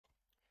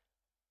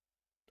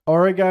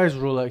Alright guys,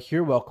 Rxllout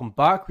here, welcome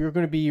back. We're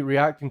going to be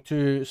reacting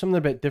to something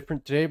a bit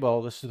different today.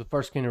 Well, this is the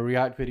first kind of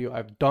react video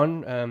I've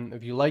done.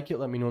 If you like it,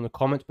 let me know in the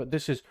comments. But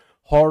this is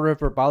Horror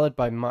River Ballad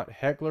by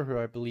Heckler, who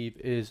I believe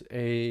is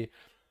a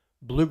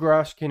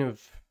bluegrass kind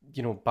of,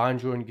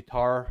 banjo and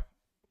guitar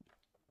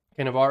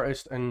kind of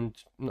artist. And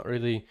not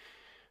really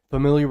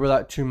familiar with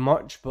that too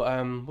much.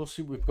 But we'll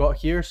see what we've got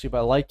here, see if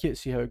I like it,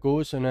 see how it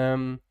goes,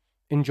 and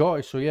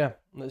enjoy. So yeah,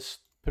 let's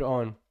put it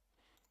on.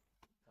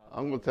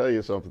 I'm going to tell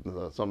you something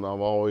I've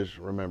always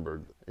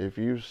remembered. If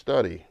you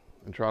study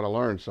and try to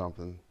learn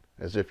something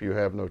as if you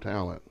have no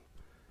talent,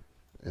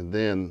 and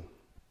then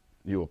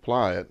you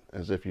apply it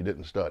as if you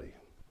didn't study,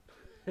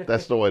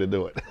 that's the way to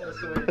do it.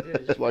 That's the way it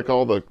is. It's like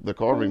all the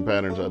carving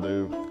patterns I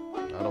do,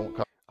 I don't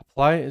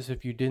Apply it as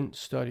if you didn't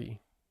study.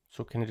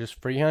 So can I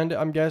just freehand it,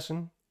 I'm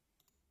guessing?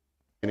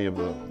 any of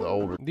the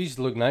older These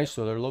look nice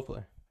though, they're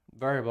lovely.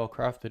 Very well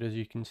crafted, as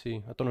you can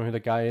see. I don't know who the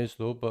guy is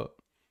though, but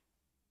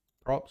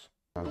props.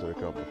 times that have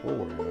come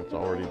before. It's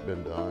already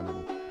been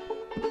done,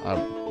 and I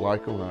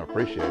like them and I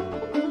appreciate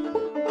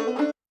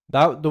them.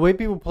 The way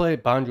people play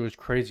banjo is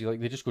crazy. Like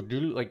they just go do,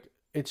 like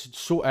it's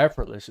so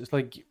effortless. It's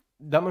like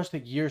that must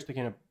take years to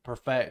kind of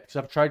perfect. Because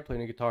I've tried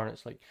playing a guitar and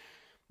it's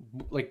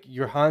like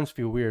your hands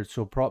feel weird.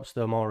 So props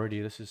to them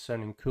already. This is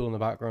sounding cool in the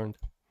background.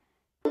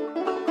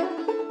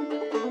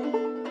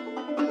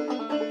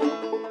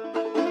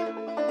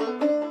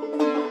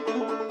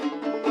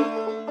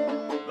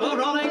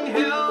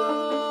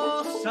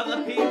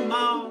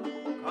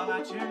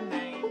 Your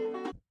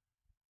name.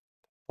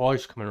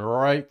 Voice coming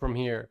right from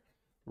here,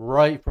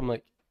 right from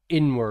like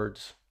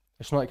inwards.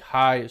 It's not like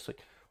high. It's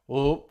like,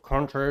 oh,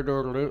 contrary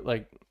to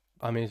like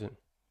amazing.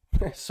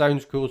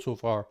 Sounds cool so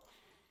far.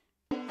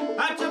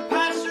 At your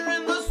pasture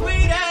in the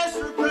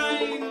sweetest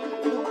refrain,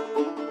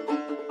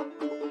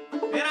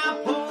 and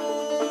I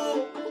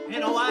pulled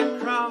in a white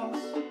cross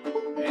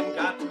and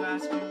got to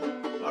asking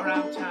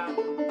around town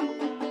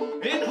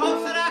in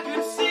hopes that I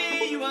could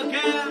see you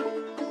again.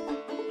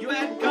 You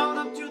had gone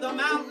up to the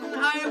mountain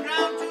higher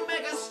ground to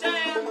make a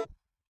stand.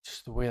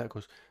 Just the way that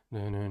goes,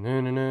 like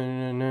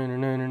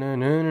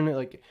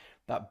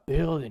that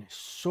building is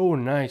so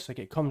nice. Like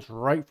it comes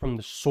right from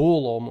the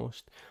soul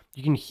almost.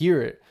 You can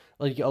hear it.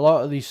 Like a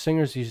lot of these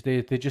singers these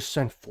days, they just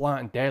sound flat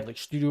and dead, like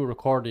studio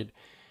recorded.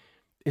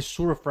 It's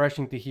so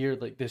refreshing to hear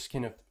like this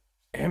kind of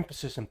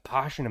emphasis and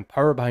passion and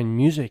power behind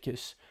music.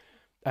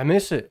 I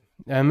miss it.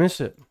 I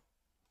miss it.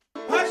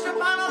 Perched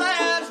upon a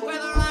ledge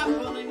with a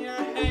rifle in your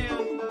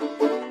hand,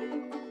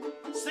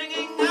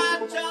 singing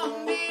I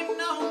don't need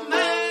no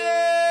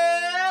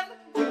man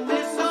to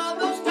miss all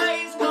those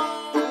days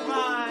gone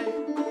by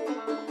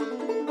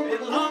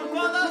and long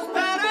for those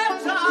better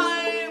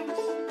times.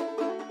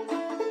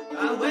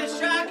 I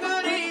wish I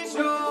could ease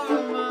your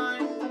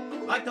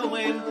mind like the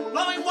wind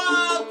blowing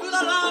wild through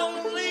the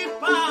lonely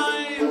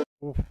pine.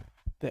 Oof.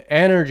 The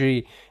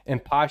energy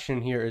and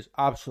passion here is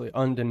absolutely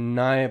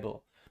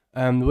undeniable.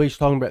 The way he's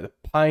talking about the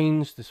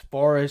pines, this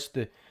forest,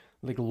 the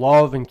like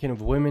love and kind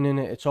of women in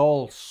it, it's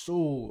all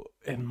so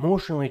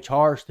emotionally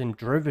charged and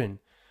driven.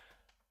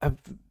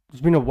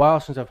 It's been a while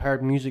since I've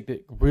heard music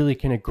that really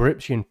kind of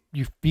grips you and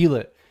you feel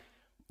it.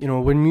 You know,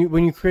 when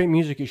you create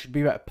music, it should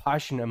be about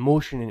passion,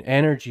 emotion, and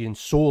energy and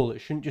soul. It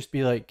shouldn't just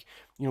be like,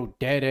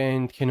 dead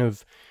end kind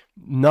of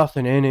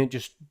nothing in it,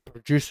 just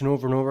producing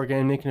over and over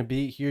again, making a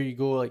beat. Here you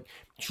go. Like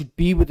it should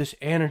be with this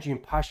energy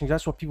and passion.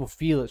 That's what people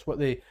feel. It's what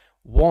they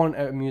want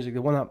out of music. They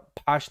want that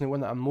passion. They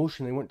want that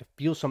emotion. They want to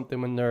feel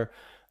something when they're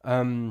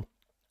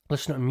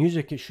listening to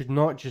music. It should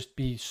not just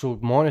be so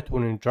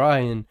monotone and dry.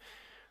 And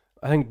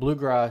I think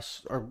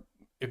bluegrass, or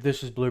if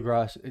this is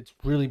bluegrass, it's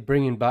really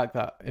bringing back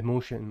that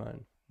emotion,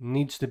 man.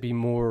 Needs to be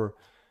more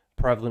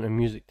prevalent in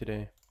music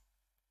today.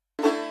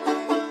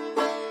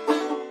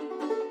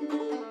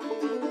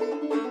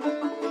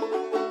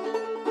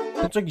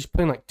 It's like he's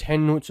playing like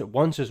 10 notes at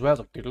once as well.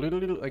 It's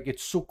like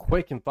it's so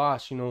quick and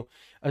fast,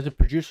 As a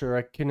producer,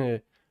 I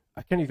can't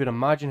even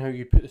imagine how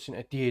you put this in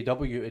a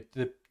DAW.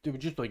 They were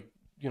just like,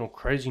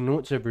 crazy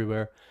notes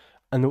everywhere.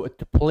 And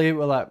to play it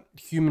with that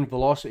human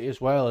velocity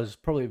as well is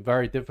probably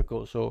very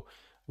difficult. So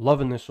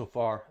loving this so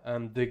far.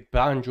 The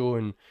banjo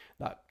and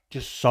that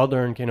just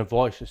southern kind of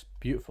voice is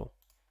beautiful.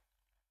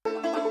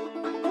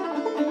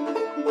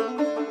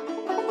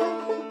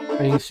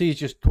 And you can see he's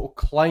just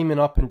climbing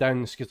up and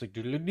down the scales,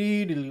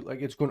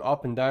 like it's going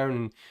up and down,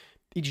 and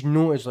each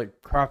note is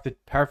like crafted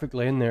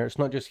perfectly in there. It's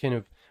not just kind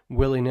of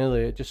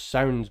willy-nilly. It just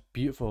sounds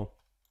beautiful.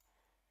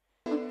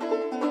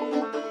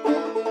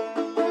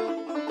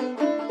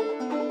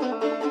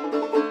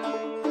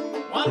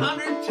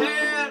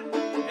 110,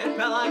 it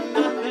felt like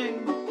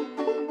nothing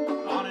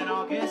on an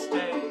August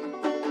day.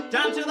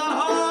 Down to the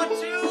heart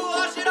to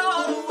wash it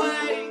all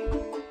away.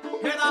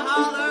 Hear the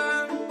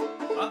holler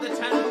of the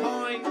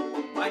 10-point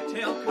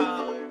whitetail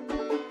collar.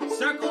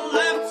 Circle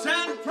left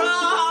and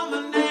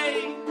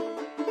promenade.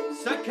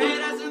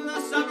 Cicadas in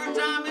the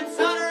summertime and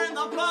sutter in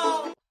the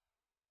fall.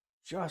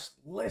 Just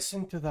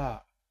listen to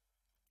that.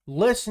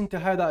 Listen to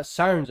how that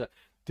sounds.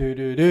 Do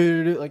do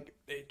do do. Like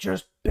it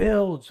just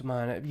builds,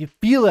 man. You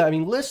feel it. I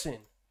mean, listen.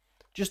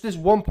 Just this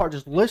one part,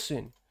 just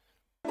listen.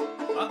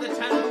 Of the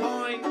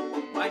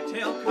 10-point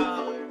whitetail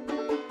collar,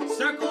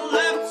 circle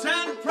left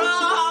and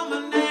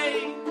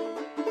promenade.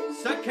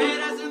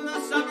 Cicadas in the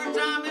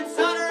summertime and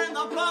sutter in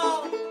the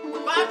fall.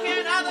 If I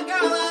can't have the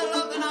girl I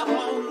love, then I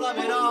won't love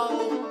it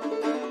all.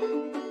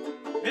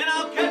 And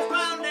I'll catch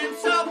my damn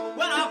self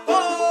when I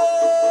fall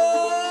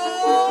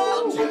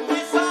to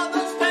miss all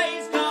those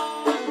days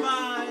gone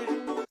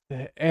by.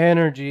 The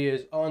energy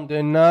is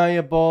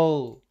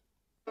undeniable.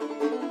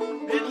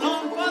 Been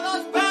long for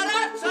those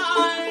better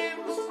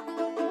times.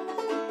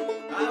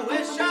 I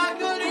wish I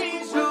could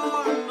ease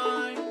your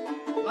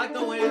mind like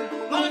the wind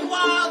blowing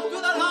wild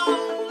through the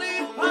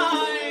lonely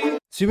pine.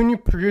 See, when you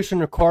produce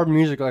and record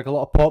music, like a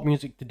lot of pop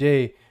music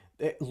today,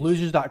 it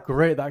loses that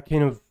that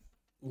kind of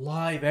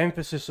live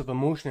emphasis of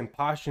emotion and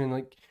passion. And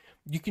like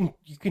you can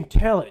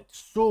tell it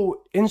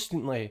so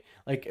instantly.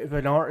 Like if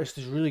an artist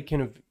is really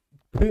kind of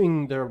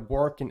putting their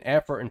work and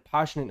effort and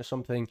passion into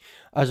something,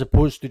 as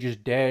opposed to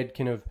just dead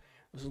kind of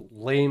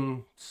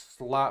lame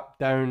slap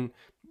down.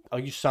 I'll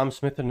use Sam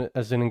Smith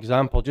as an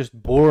example,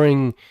 just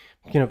boring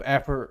kind of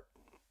effort.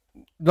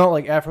 Not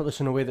like effortless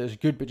in a way that is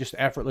good, but just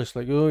effortless,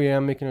 like, oh yeah,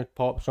 I'm making a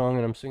pop song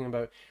and I'm singing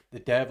about the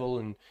devil,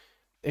 and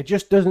it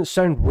just doesn't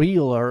sound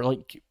real, or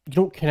like you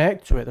don't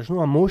connect to it. There's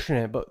no emotion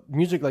in it. But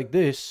music like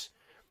this,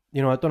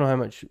 you know, I don't know how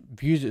much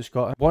views it's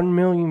got. 1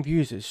 million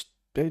views.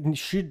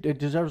 It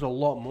deserves a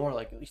lot more,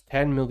 like at least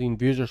 10 million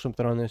views or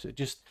something on this. It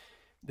just,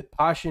 the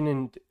passion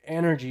and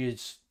energy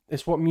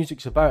it's what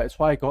music's about. It's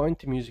why I got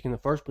into music in the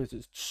first place.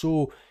 It's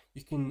so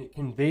you can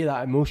convey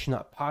that emotion,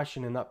 that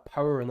passion, and that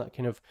power, and that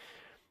kind of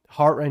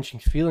heart-wrenching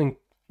feeling,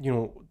 you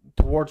know,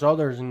 towards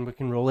others, and we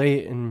can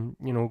relate and,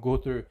 you know, go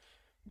through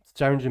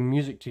sounds and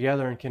music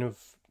together and kind of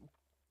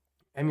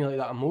emulate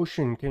that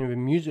emotion kind of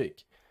in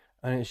music.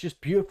 And it's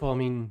just beautiful. I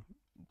mean,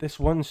 this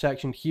one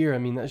section here, I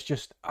mean, that's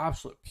just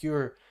absolute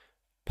pure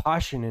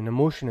passion and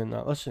emotion in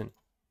that. Listen.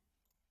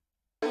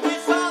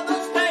 Miss all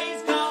those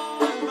days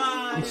gone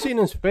by. You see in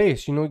his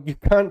face, you know, you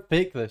can't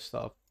fake this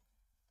stuff.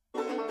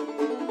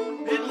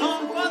 Been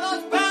long for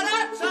those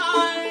better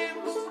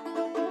times.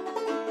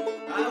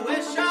 I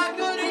wish I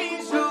could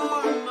ease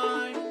your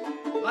mind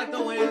like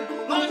the wind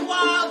blowing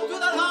wild through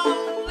the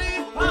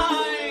lonely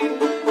pine.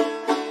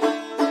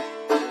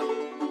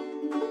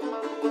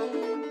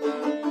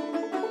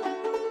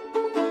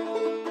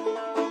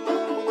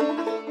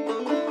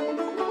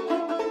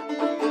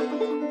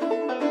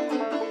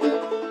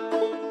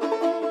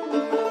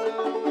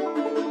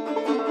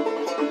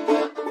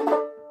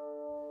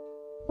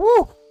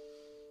 Woo!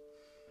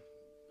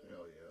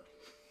 Hell yeah.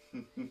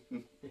 Yeah,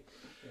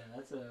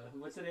 that's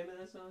what's the name of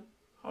that song?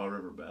 Haw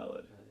River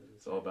Ballad.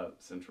 It's all about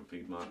Central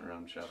Piedmont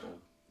around Chapel.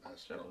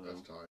 That's Chapel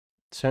Hill. tight.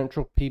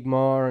 Central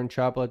Piedmont and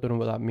Chapel, I don't know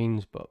what that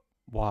means, but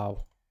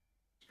wow.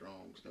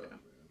 Strong stuff, Yeah. man.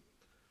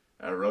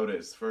 I wrote it.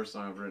 It's the first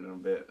song I've written in a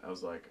bit. I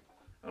was like,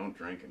 I don't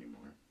drink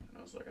anymore. And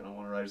I was like, I don't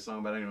want to write a song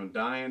about anyone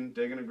dying,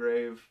 digging a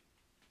grave,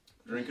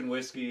 drinking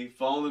whiskey,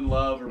 falling in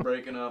love, or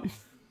breaking up.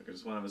 Like, I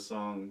just want to have a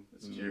song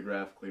that's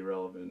geographically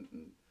relevant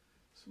and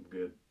some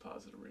good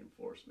positive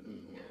reinforcement in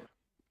the world.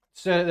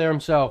 Said it there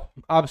himself.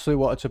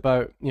 Absolutely what it's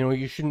about. You know,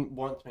 you shouldn't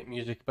want to make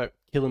music about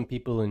killing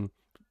people and,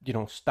 you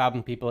know,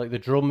 stabbing people. Like the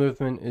drill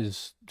movement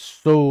is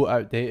so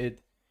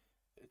outdated.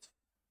 It's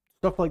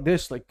stuff like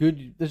this, like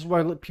good. This is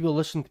why people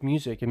listen to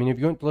music. I mean, if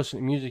you want to listen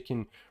to music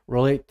and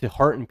relate to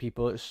hurting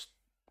people, it's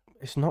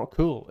not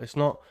cool. It's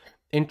not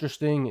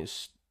interesting.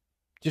 It's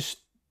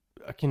just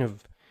a kind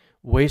of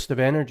waste of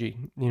energy.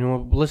 You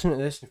know, listening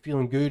to this and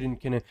feeling good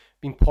and kind of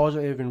being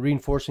positive and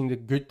reinforcing the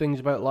good things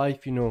about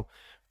life. You know,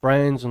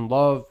 friends and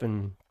love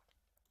and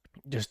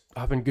just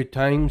having good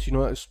times. You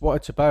know, that's what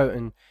it's about.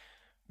 And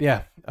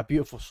yeah, a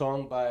beautiful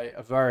song by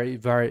a very,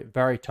 very,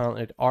 very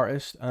talented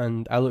artist,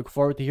 and I look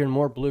forward to hearing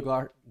more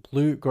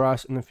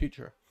bluegrass in the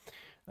future.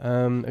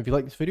 If you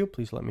like this video,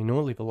 please let me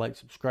know. Leave a like,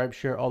 subscribe,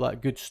 share, all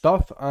that good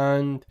stuff.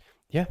 And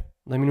yeah,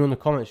 let me know in the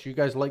comments. You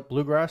guys like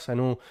bluegrass? I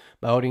know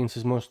my audience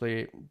is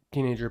mostly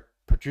teenager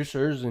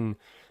producers, and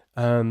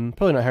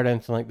probably not heard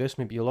anything like this.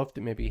 Maybe you loved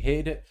it, maybe you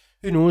hated it.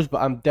 Who knows?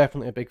 But I'm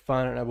definitely a big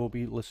fan, and I will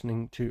be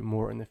listening to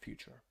more in the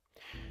future.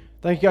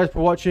 Thank you guys for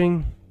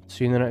watching.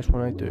 See you in the next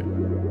one I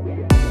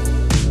do.